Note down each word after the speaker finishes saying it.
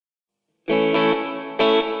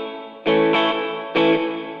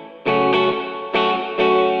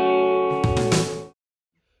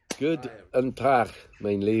Good and Tag,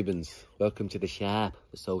 mein Lebens. Welcome to the S.H.O.P,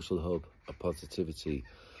 the social hub of positivity.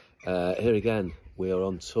 Here again, we are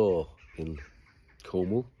on tour in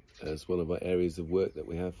Cornwall as one of our areas of work that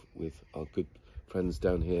we have with our good friends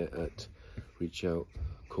down here at Reach Out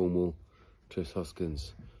Cornwall, Trish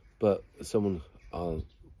Hoskins. But someone on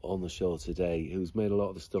the show today who's made a lot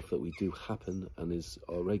of the stuff that we do happen and is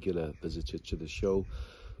our regular visitor to the show,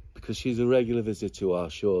 because she's a regular visitor to our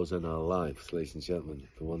shows and our lives, ladies and gentlemen,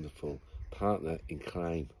 the wonderful partner in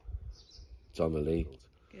crime, Donna Lee.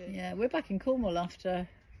 Yeah, we're back in Cornwall after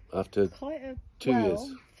quite a 2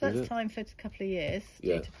 years. First time for a couple of years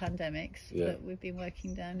due to pandemics, but we've been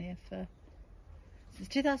working down here since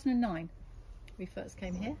 2009. We first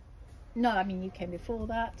came here. No, I mean you came before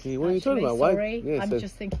that. Yeah, what are you talking about? Sorry, yeah, I'm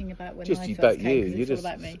just thinking about when just I first about came. you. It's Just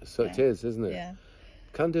all about me. so it is, isn't it? Yeah.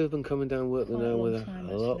 Kandu have been coming down working Quite down a with long her time,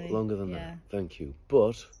 a lot actually. longer than that. Thank you.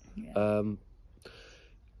 But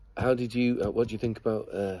how did you? What do you think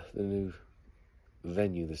about the new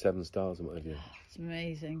venue, the 7 Stars and what have you? It's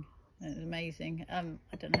amazing. It's amazing. I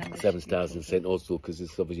don't know. 7 Stars in St. Austell, because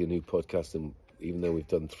it's obviously a new podcast, and even though we've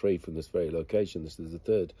done 3 from this very location, this is the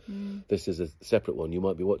 3rd. This is a separate one. You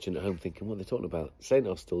might be watching at home thinking, what are they talking about? St.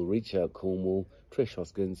 Austell, Reach Out Cornwall, Trish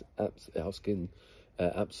Hoskins,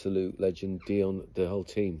 absolute legend, Dion, the whole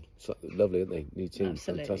team. So lovely, aren't they? New team,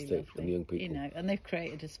 absolutely fantastic, lovely. and the young people. You know, and they've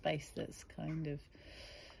created a space that's kind of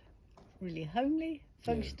really homely,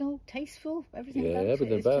 functional, tasteful, everything about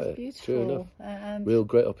everything it. about It's it. beautiful. True enough. And real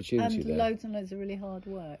great opportunity and there. Loads and loads of really hard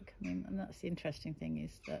work. I mean, and that's the interesting thing,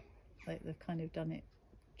 is that they've kind of done it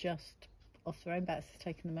just off their own backs. It's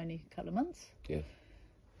taken them only a couple of months. Yeah.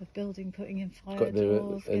 Of building, putting in fire got there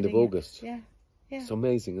doors. At the end of August. Yeah. It's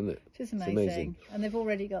amazing, isn't it? It is amazing. It's amazing. And they've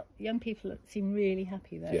already got young people that seem really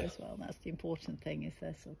happy there as well. And that's the important thing, is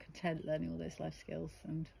they're sort of content learning all those life skills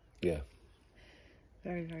and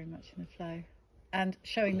very, very much in the flow. And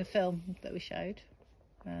showing the film that we showed.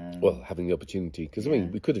 Well, having the opportunity, because I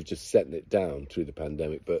mean, we could have just set it down through the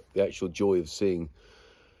pandemic, but the actual joy of seeing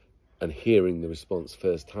and hearing the response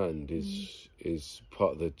firsthand is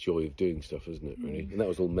part of the joy of doing stuff, isn't it, really? And that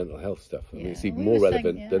was all mental health stuff. I mean, it's even more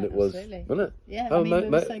relevant than it was, wasn't it? Yeah, oh, I mean,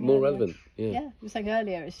 more relevant. Yeah, we were saying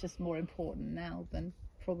earlier, it's just more important now than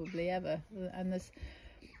probably ever. And there's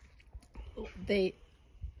the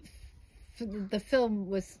film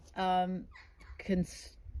was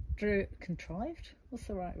contrived. What's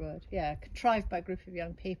the right word? Yeah, contrived by a group of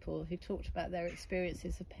young people who talked about their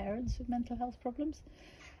experiences of parents with mental health problems.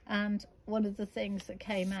 And one of the things that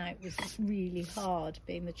came out was it's really hard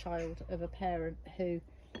being the child of a parent who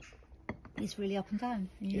is really up and down,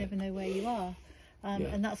 and you never know where you are.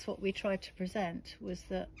 And that's what we tried to present, was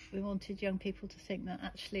that we wanted young people to think that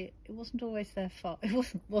actually it wasn't always their fault. It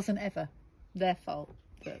wasn't ever their fault.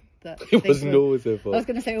 That it wasn't always their fault. I was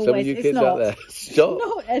going to say always. Some of you kids out there, stop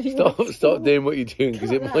doing what you're doing, because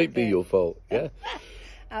it might be your fault. Yeah,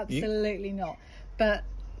 absolutely not. But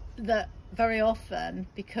that very often,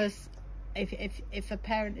 because if a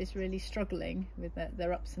parent is really struggling with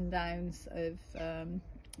their ups and downs of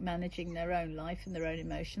managing their own life and their own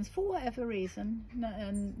emotions for whatever reason,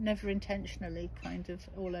 and never intentionally, kind of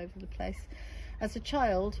all over the place. As a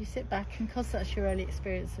child, you sit back, and because that's your early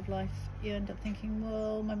experience of life, you end up thinking,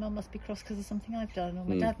 well, my mum must be cross because of something I've done, or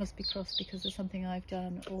my dad must be cross because of something I've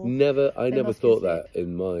done. Or I never thought that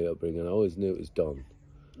in my upbringing. I always knew it was Don.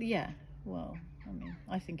 Yeah, well, I mean,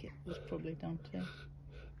 I think it was probably Dante.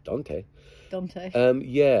 Dante.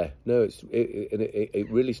 It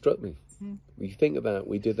really struck me. You think about,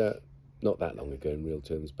 we did that not that long ago in real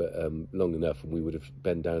terms, but long enough, and we would have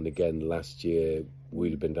been down again last year.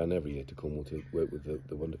 We'd have been down every year to Cornwall to work with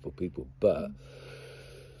the wonderful people, but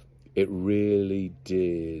it really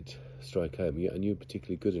did strike home, and you were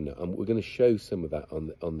particularly good in it. And we're going to show some of that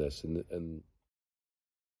on this, and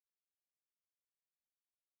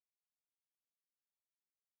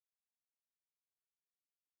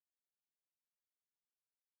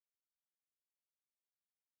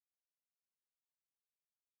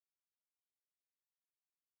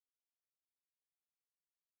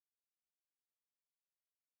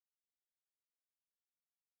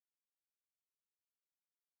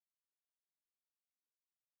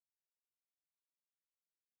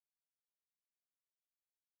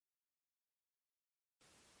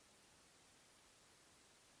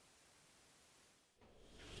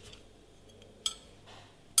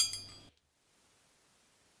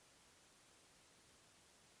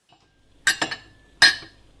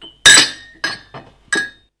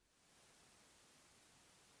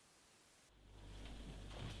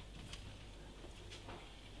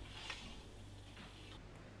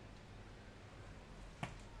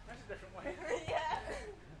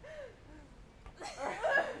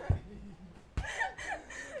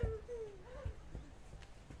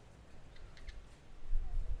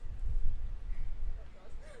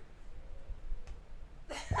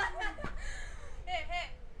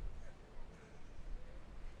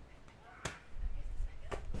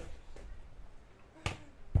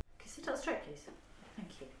Straight, please. Thank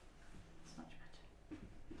you. That's much better.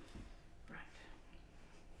 Right.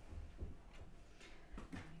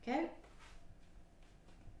 There we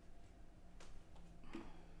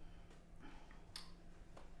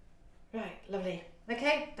go. Right, lovely.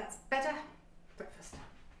 Okay, that's better. Breakfast.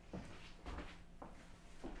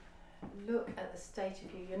 Look at the state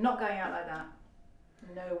of you. You're not going out like that.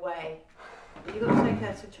 No way. But you've got to take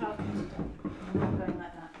her to childcare today. You're not going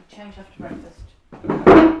like that. You change after breakfast. I'm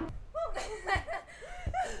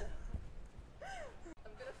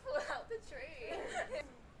gonna fall out the tree.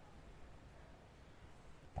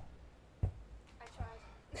 I tried.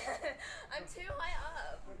 I'm too high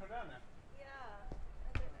up. Wanna come down there? Yeah.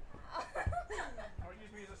 I don't know how. Or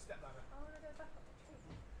use me as a step ladder. I wanna go back up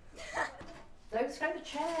the tree. Don't scrape the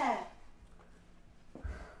chair.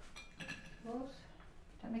 Rose,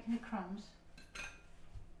 don't make any crumbs.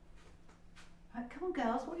 Right, come on,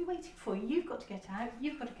 girls. What are you waiting for? You've got to get out.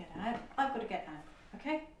 You've got to get out. I've got to get out.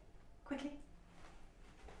 Okay? Quickly.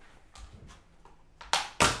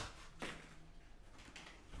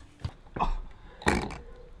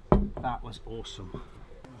 That was awesome.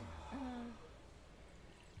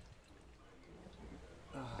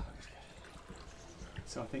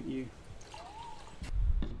 So I think you...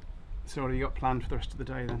 So what have you got planned for the rest of the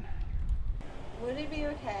day then? Would it be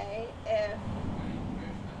okay if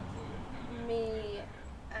me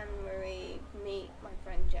and Marie meet my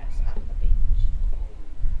friend Jess at the beach?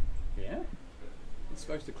 Yeah. It's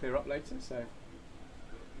supposed to clear up later, so...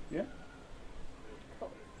 Yeah.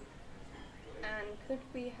 Cool. And could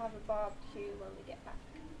we have a barbecue when we get back?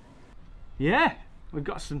 Yeah! We've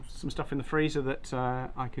got some stuff in the freezer that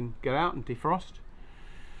I can get out and defrost.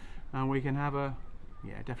 And we can have a...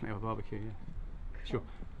 Yeah, definitely have a barbecue, yeah. Sure.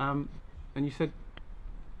 And you said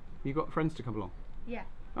you got friends to come along? Yeah.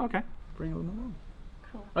 Okay. Bring them along.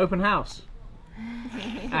 Cool. Open house.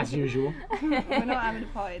 As usual. We're not having a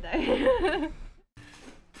party though.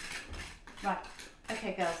 Right.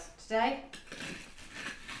 Okay, girls. Today,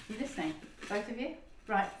 you listening? Both of you?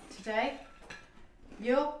 Right. Today,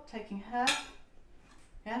 you're taking her,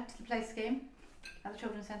 yeah, to the play scheme at the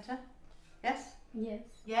Children's Centre. Yes? Yes.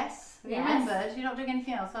 Yes? You Yes. remembered? You're not doing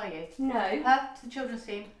anything else, are you? No. Her to the Children's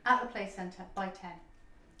Scheme at the play centre by 10.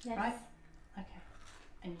 Yes. Right? Okay.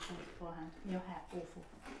 And you told it beforehand. Your hair, awful.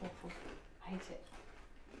 Awful. I hate it.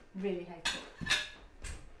 Really hate it.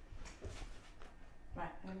 Right,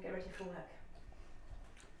 I'm going to get ready for work.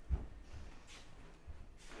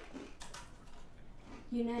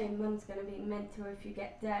 You know Mum's going to be mental if you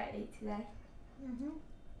get dirty today.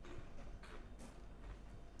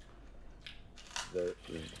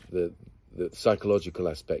 The psychological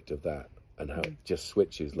aspect of that and how it just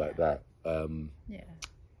switches like that. Yeah.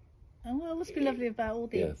 And well, what's been lovely about all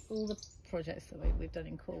the Yeah. projects that we've done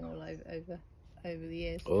in Cornwall over the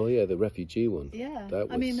years. Oh yeah, the refugee one. Yeah. That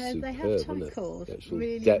was I mean, superb, they have wasn't it? tackled The actual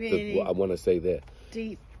really, depth really of what I want to say there.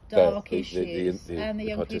 deep, There, dark the issues, and the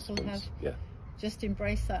young people participants, have yeah. just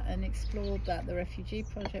embraced that and explored that. The refugee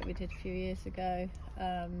project we did a few years ago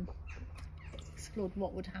explored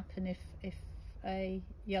what would happen if a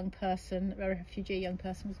refugee young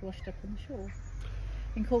person was washed up on the shore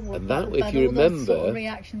in Cornwall. And that, but if you all the sort remember, of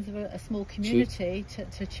reactions of a small community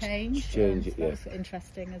to change, Change it, that yeah. was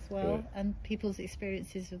interesting as well, Yeah. and people's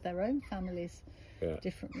experiences of their own families, Yeah.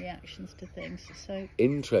 different reactions to things. So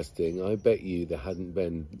Interesting. I bet you there hadn't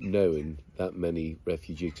been known that many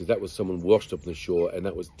refugees, because that was someone washed up on the shore, and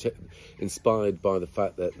that was inspired by the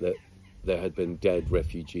fact that there had been dead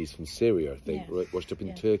refugees from Syria, I think, Yes. washed up in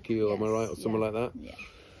Yeah. Turkey, or am I Yes. right, or something Yeah. like that.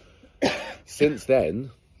 yeah. Since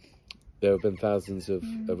then, there have been thousands of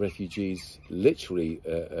refugees, literally,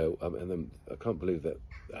 and I can't believe that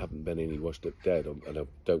there haven't been any washed up dead, and I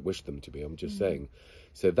don't wish them to be, I'm just saying.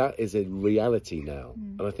 So that is a reality now.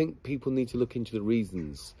 And I think people need to look into the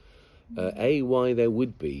reasons, A, why there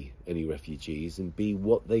would be any refugees, and B,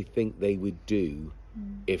 what they think they would do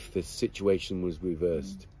if the situation was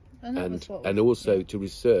reversed. And that was what And was- also to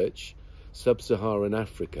research sub-Saharan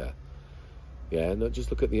Africa. Yeah, not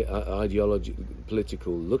just look at the ideology,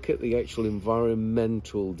 political. Look at the actual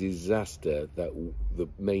environmental disaster that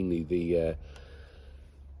mainly the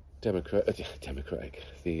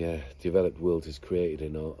developed world has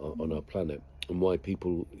created on our planet, and why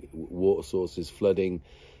people, water sources, flooding,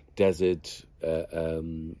 desert,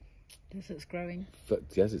 Desert's growing.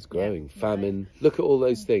 deserts growing, Yeah, famine. Look at all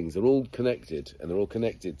those things. They're all connected, and they're all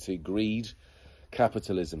connected to greed,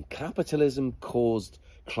 capitalism. Capitalism caused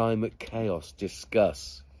climate chaos.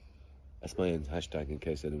 Discuss. That's my own hashtag in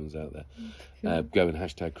case anyone's out there. Going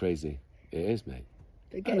hashtag crazy. It is, mate.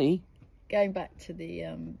 But Honey, going back to the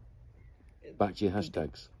back to your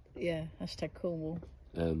hashtags. hashtag Cornwall.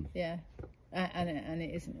 Yeah, and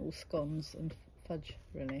it isn't all scones and fudge,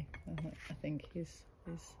 really. I think is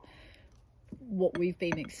what we've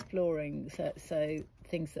been exploring. So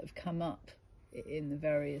things that have come up in the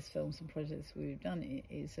various films and projects we've done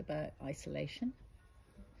is about isolation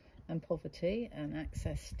and poverty and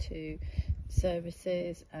access to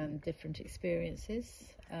services and different experiences.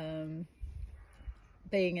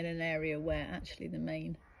 Being in an area where actually the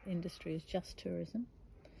main industry is just tourism,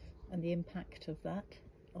 and the impact of that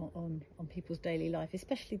on people's daily life,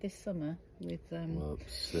 especially this summer with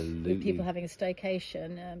people having a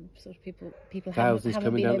staycation. Sort of people haven't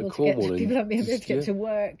been able to get to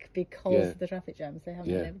work because of the traffic jams. They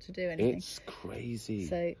haven't been able to do anything. It's crazy.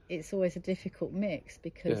 So it's always a difficult mix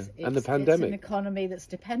because and the pandemic, it's an economy that's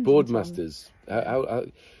dependent boardmasters. How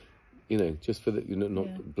you know, just for the, you know,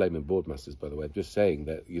 not blaming boardmasters, by the way, just saying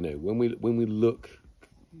that, you know, when we look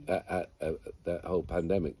at that whole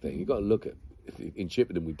pandemic thing, you've got to look at, in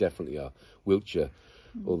Chippenham we definitely are, Wiltshire,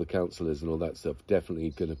 all the councillors and all that stuff, definitely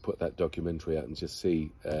going to put that documentary out and just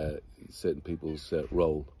see certain people's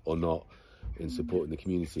role or not in supporting the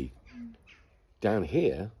community. Down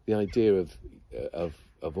here, the idea of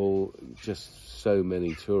all, just so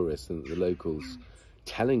many tourists and the locals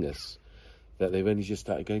telling us that they've only just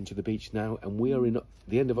started going to the beach now, and we are in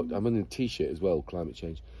the end of October. I'm on a t-shirt as well, climate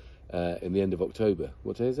change, in the end of October.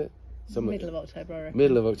 What day is it? Middle of October, I reckon.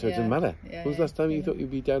 Middle of October, doesn't matter. Yeah, when was the last time you thought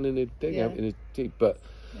you'd be down in a thing, out in a tea? But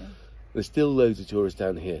there's still loads of tourists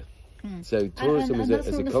down here. So tourism as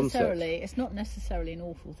a concept. It's not necessarily an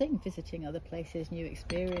awful thing, visiting other places, new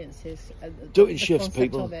experiences. Do it in shifts,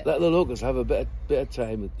 people. Let the locals have a bit of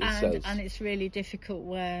time with themselves. And it's really difficult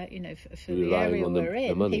where, you know, for the area we're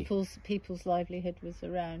in, people's livelihood was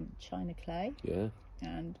around china clay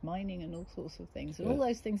and mining and all sorts of things. And all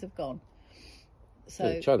those things have gone.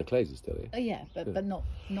 So China Clays is still here. But not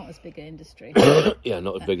as big an industry. Not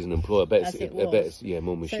as big as an employer. I bet it's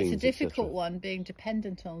more machines. So it's a difficult one, being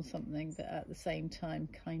dependent on something, but at the same time,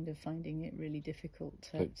 kind of finding it really difficult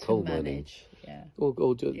to manage. Or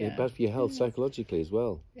bad for your health psychologically as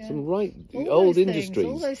well. Some old industries.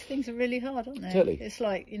 All those things are really hard, aren't they? Totally. It's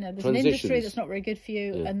like, you know, there's an industry that's not very good for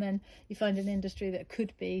you, and then you find an industry that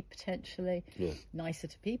could be potentially nicer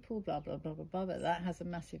to people, blah blah blah blah blah. But that has a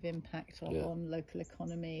massive impact on local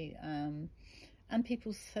economy and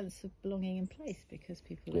people's sense of belonging in place, because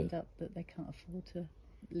people end up that they can't afford to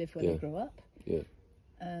live where they grow up.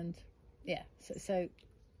 And so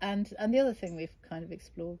the other thing we've kind of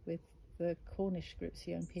explored with the Cornish groups of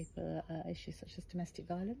young people are issues such as domestic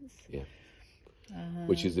violence.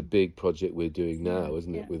 Which is a big project we're doing now,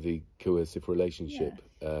 isn't it, with the coercive relationship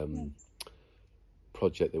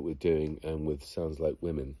project that we're doing, and with Sounds Like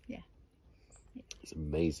Women. It's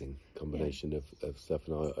an amazing combination of stuff,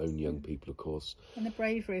 and our own young people, of course. And the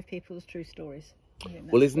bravery of people's true stories.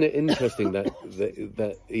 Well, isn't it interesting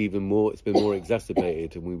that even more, it's been more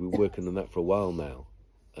exacerbated, and we've been working on that for a while now.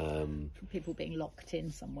 From people being locked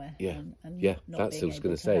in somewhere. And that's what I was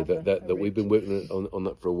going to say, that we've been working on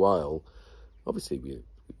that for a while. Obviously, we've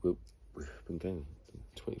been going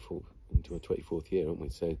into our 24th year, haven't we?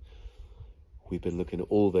 So we've been looking at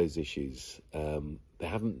all those issues. They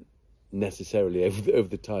haven't necessarily over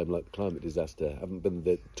the time, like the climate disaster, haven't been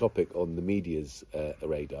the topic on the media's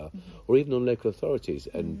radar, or even on local authorities.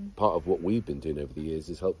 And part of what we've been doing over the years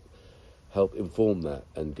is help inform that,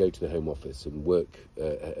 and go to the Home Office and work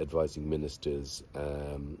advising ministers,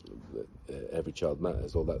 Every Child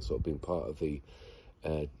Matters, all that sort of being part of the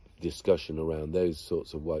discussion around those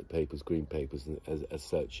sorts of white papers, green papers, as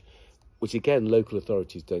such. Which again, local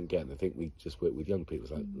authorities don't get. And I think we just work with young people.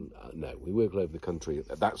 It's like, no, we work all over the country.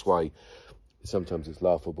 That's why sometimes it's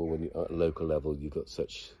laughable when you're at a local level. You've got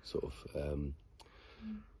such sort of,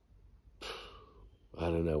 I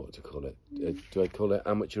don't know what to call it. Do I call it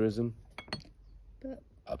amateurism?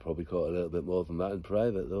 I'd probably call it a little bit more than that in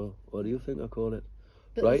private, though. What do you think I call it?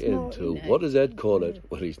 Right into, what does Ed call it?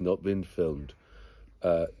 Well, he's not been filmed.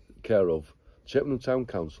 Care of Chippenham Town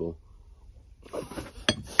Council.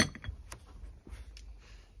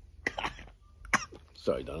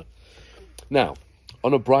 Sorry, Donna. Now,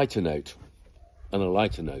 on a brighter note and a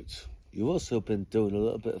lighter note, you've also been doing a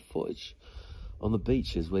little bit of footage on the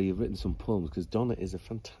beaches where you've written some poems, because Donna is a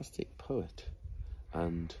fantastic poet,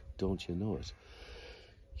 and don't you know it?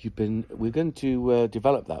 We're going to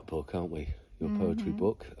develop that book, aren't we? Your poetry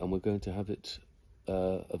book, and we're going to have it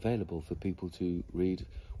available for people to read.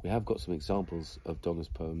 We have got some examples of Donna's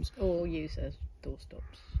poems. Or use as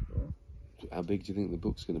doorstops. How big do you think the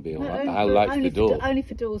book's going to be? How light's the door? Only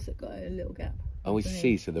for doors that got a little gap. Oh, I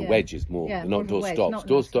see. So the wedge is more, not door stops. Not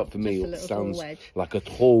door stop for me sounds like a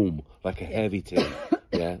home, like a heavy thing.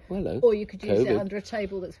 Yeah, well, hello. Or you could use it COVID. under a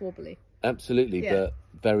table that's wobbly. Absolutely, Yeah. but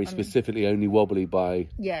very specifically only wobbly by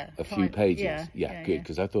a few pages. Yeah, Good,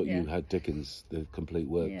 because I thought yeah. you had Dickens, the complete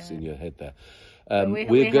works Yeah. in your head there. We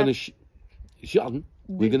We're going have- to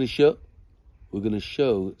we're going to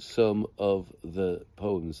show some of the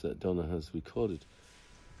poems that Donna has recorded.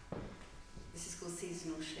 This is called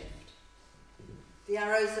Seasonal Shift. The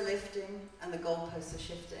arrows are lifting and the goalposts are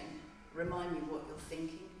shifting. Remind you what you're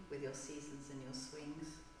thinking with your seasons and your swings.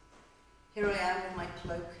 Here I am with my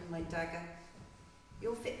cloak and my dagger.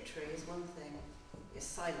 Your victory is one thing. Your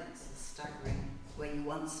silence is staggering. Where you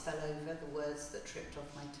once fell over, the words that tripped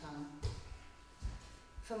off my tongue.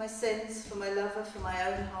 For my sins, for my lover, for my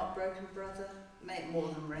own heartbroken brother, may it more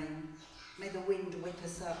than rain. May the wind whip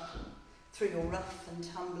us up through your rough and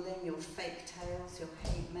tumbling, your fake tales, your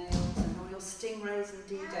hate mails, and all your stingrays and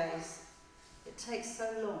D-days. It takes so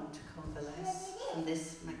long to convalesce from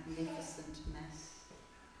this magnificent mess.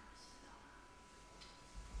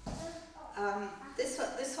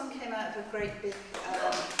 This one came out of a great big...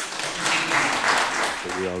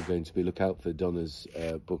 But we are going to be look out for Donna's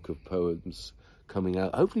book of poems coming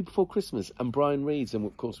out, hopefully before Christmas, and Brian Reed's, and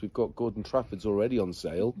of course we've got Gordon Trafford's already on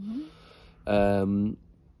sale. I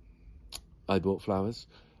bought flowers.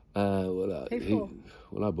 I bought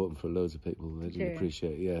them for loads of people. They didn't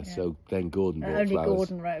appreciate it. Yeah. So then Gordon bought only flowers.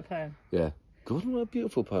 Gordon wrote a poem. Yeah. Gordon wrote a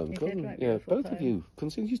beautiful poem. He Gordon, did write a yeah, beautiful both poem. of you.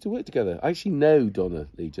 Constance used to work together. I actually know Donna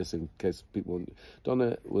Lee, just in case people want.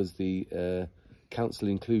 Donna was the council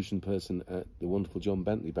inclusion person at the wonderful John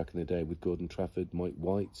Bentley back in the day with Gordon Trafford, Mike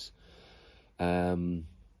Whites, and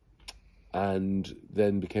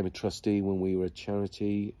then became a trustee when we were a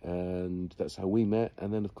charity, and that's how we met.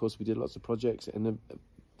 And then, of course, we did lots of projects and then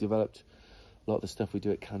developed a lot of the stuff we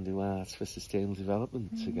do at Kandu Arts for Sustainable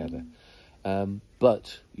Development together.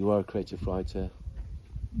 But you are a creative writer,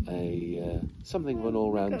 something of an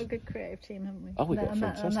all-round... We've got a good creative team, haven't we? Oh, we've got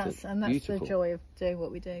fantastic, and that's beautiful. the joy of doing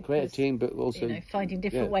what we do. Creative team, but also... finding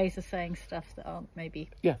different ways of saying stuff that aren't maybe...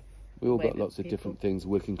 Yeah, we all way got that lots of people- different things,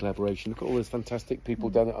 work in collaboration. Look at all those fantastic people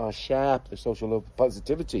down at our S.H.O.P, the Social Love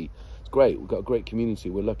Positivity. It's great, we've got a great community,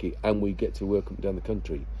 we're lucky, and we get to work up and down the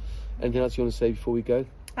country. Anything else you want to say before we go?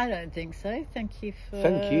 I don't think so. Thank you for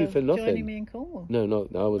nothing. joining me in Cornwall. No,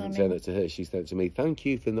 I wasn't saying that to her. She said it to me. Thank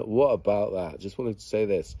you for what about that? Just wanted to say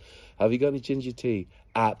this. Have you got any ginger tea?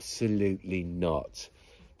 Absolutely not.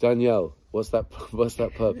 Danielle, what's that pub?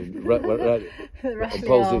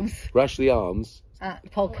 Rashley Arms. At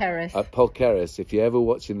Paul Kerris. At Paul Kerris. If you're ever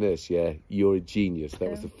watching this, you're a genius. That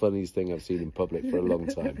was the funniest thing I've seen in public for a long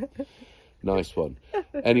time. Nice one.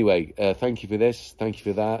 Anyway, thank you for this. Thank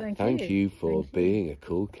you for that. Thank you for being a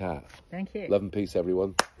cool cat. Thank you. Love and peace,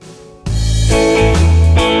 everyone.